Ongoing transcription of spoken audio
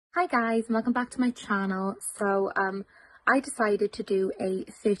Hi guys, and welcome back to my channel. So I decided to do a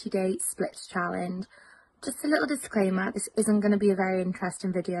 30-day splits challenge. Just a little disclaimer, this isn't going to be a very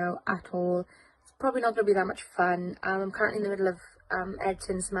interesting video at all. It's probably not going to be that much fun. I'm currently in the middle of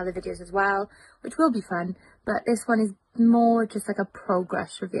editing some other videos as well, which will be fun, but this one is more just like a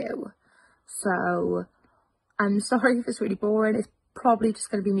progress review. So I'm sorry if it's really boring. It's probably just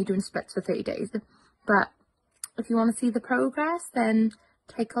going to be me doing splits for 30 days. But if you want to see the progress, then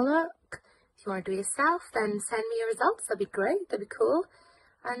take a look. If you want to do it yourself, then send me your results. That'd be great. That'd be cool.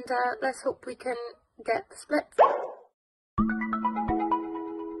 And let's hope we can get the splits.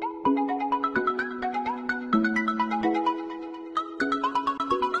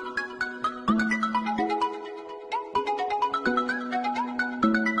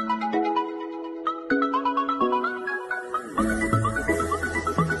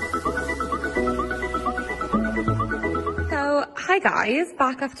 Hi guys,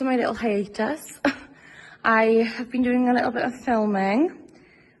 back after my little hiatus. I have been doing a little bit of filming,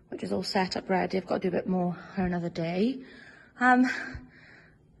 which is all set up ready. I've got to do a bit more for another day. Sorry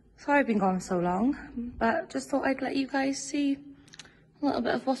I've been gone so long, but just thought I'd let you guys see a little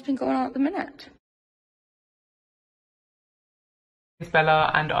bit of what's been going on at the minute. It's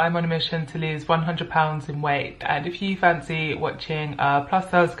Bella and I'm on a mission to lose 100 pounds in weight, and if you fancy watching a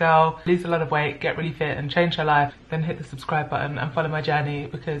plus size girl lose a lot of weight, get really fit and change her life, then hit the subscribe button and follow my journey,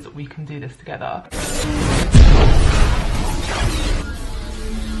 because we can do this together.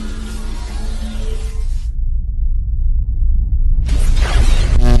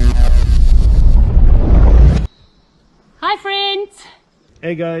 Hi friends!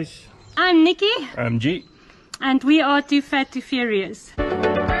 Hey guys. I'm Nikki. I'm G. And we are Too Fat Too Furious. And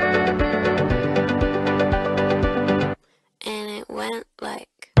it went like...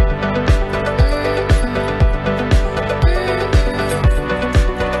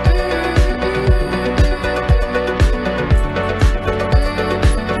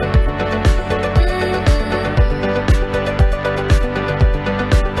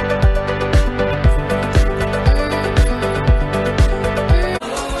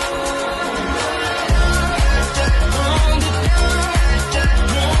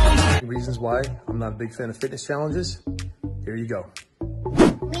 Reasons why I'm not a big fan of fitness challenges. Here you go.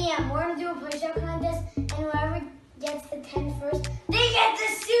 Liam, we're gonna do a push-up contest, and whoever gets the 10 first, they get the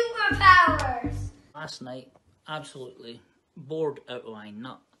superpowers! Last night, absolutely bored out of my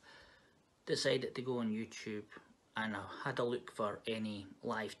nut, decided to go on YouTube and I had a look for any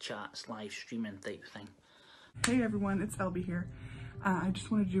live chats, live streaming type thing. Hey everyone, it's Elby here. I just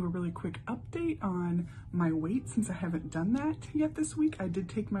wanted to do a really quick update on my weight since I haven't done that yet this week. I did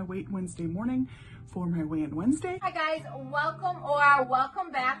take my weight Wednesday morning for my weigh-in Wednesday. Hi guys,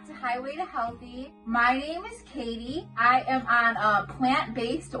 welcome back to Highway to Healthy. My name is Katie. I am on a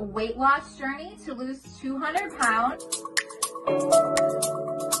plant-based weight loss journey to lose 200 pounds.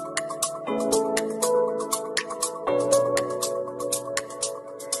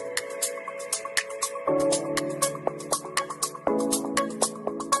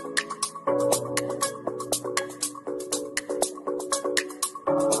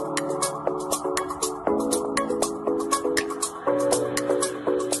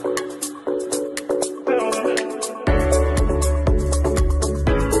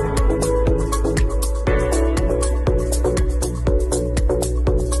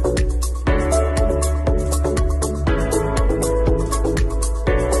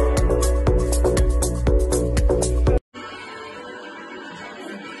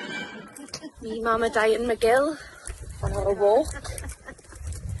 Me, Mama, Diet and McGill on our walk.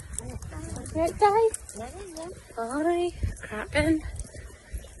 Right, Di? Alright, cracking.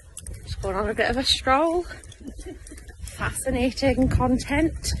 Just going on a bit of a stroll. Fascinating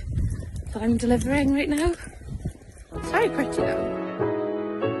content that I'm delivering right now. It's very pretty though.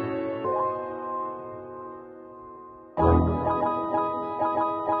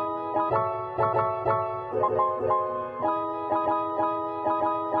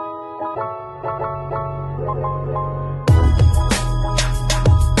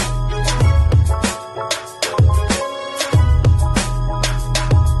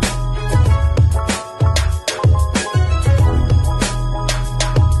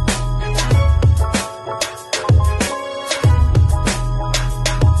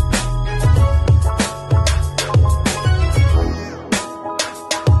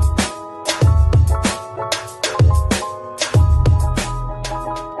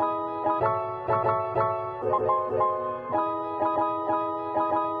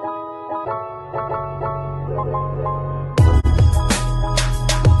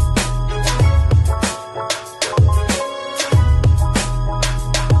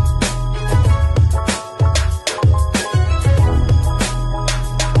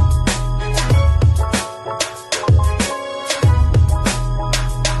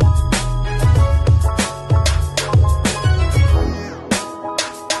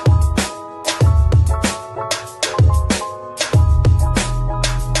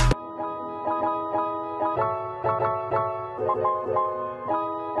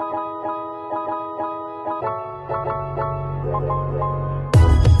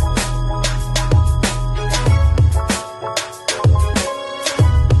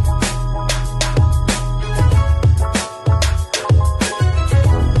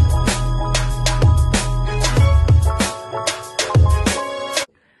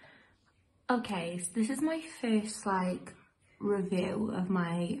 Okay, so this is my first like review of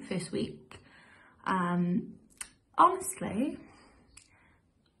my first week. Honestly,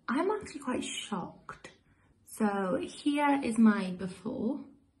 I'm actually quite shocked. So here is my before.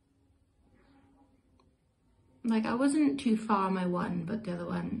 Like, I wasn't too far on my one, but the other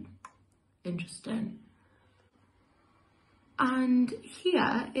one, interesting. And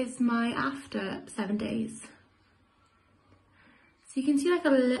here is my after 7 days. So you can see like a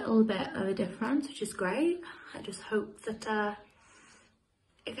little bit of a difference, which is great. I just hope that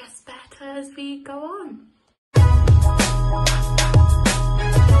it gets better as we go on.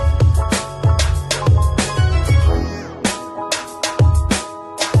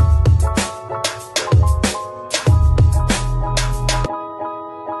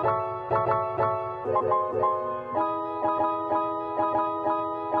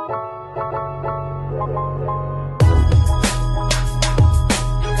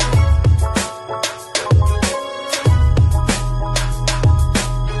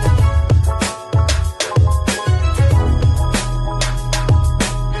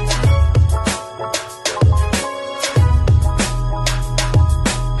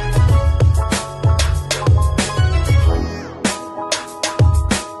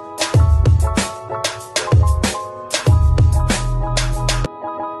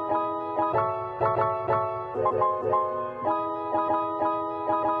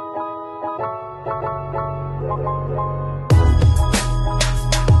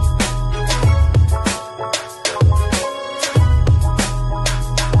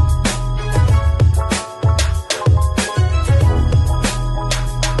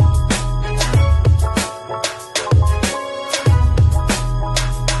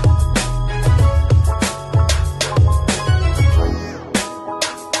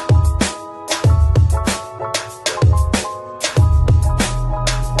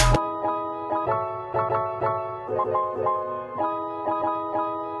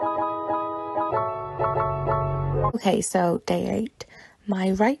 Okay, so day 8.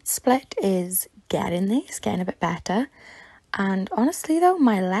 My right split is getting there, it's getting a bit better. And honestly though,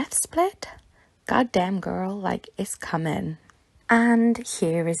 my left split, goddamn girl, like it's coming. And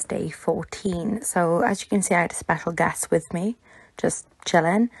here is day 14. So as you can see, I had a special guest with me, just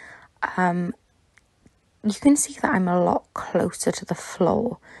chilling. You can see that I'm a lot closer to the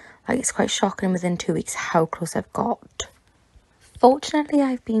floor. Like, it's quite shocking within 2 weeks how close I've got. Fortunately,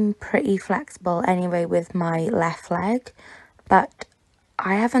 I've been pretty flexible anyway with my left leg, but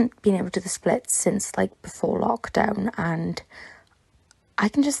I haven't been able to do the splits since like before lockdown, and I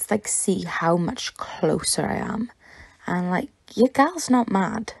can just like see how much closer I am, and like, your gal's not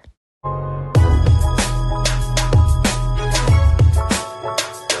mad.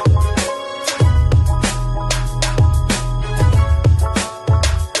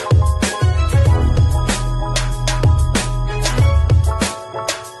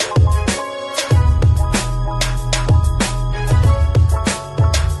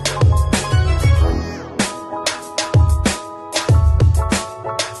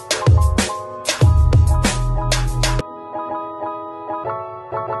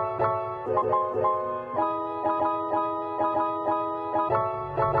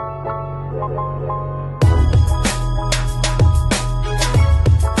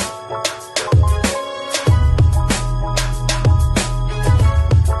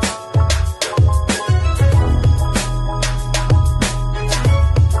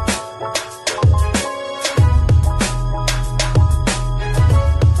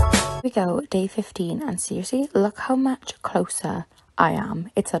 Go day 15, and seriously, look how much closer I am.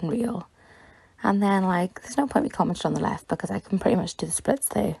 It's unreal. And then like, there's no point me commenting on the left because I can pretty much do the splits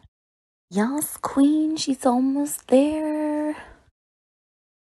there. Yes, queen, she's almost there.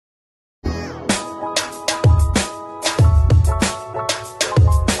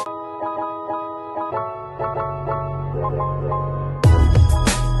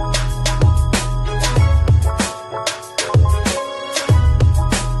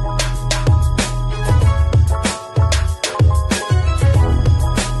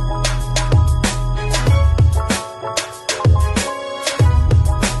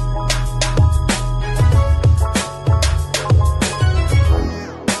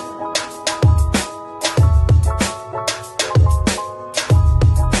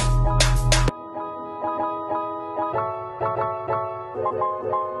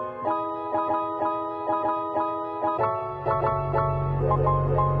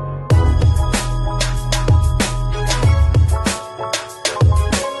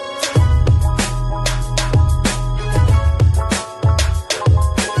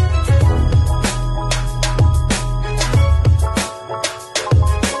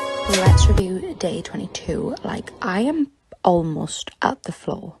 let's review day 22. Like, I am almost at the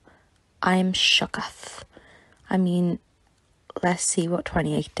floor. I am shooketh. I mean, let's see what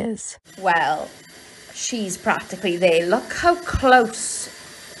 28 is. Well, she's practically there. Look how close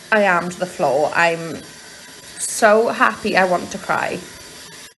I am to the floor. I'm so happy I want to cry.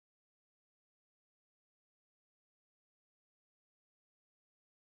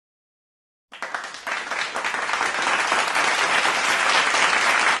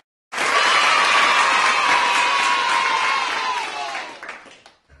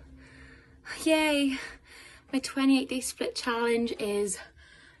 Yay, my 28-day split challenge is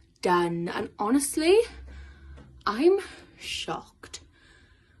done, and honestly, I'm shocked.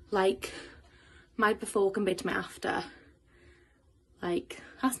 Like, my before compared to my after. Like,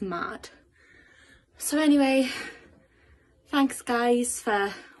 that's mad. So anyway, thanks guys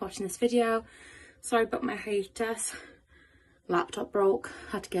for watching this video. Sorry about my hiatus. Laptop broke,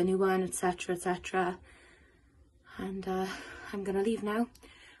 had to get a new one, etc, etc. And I'm gonna leave now.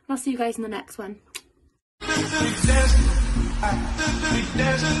 I'll see you guys in the next one. We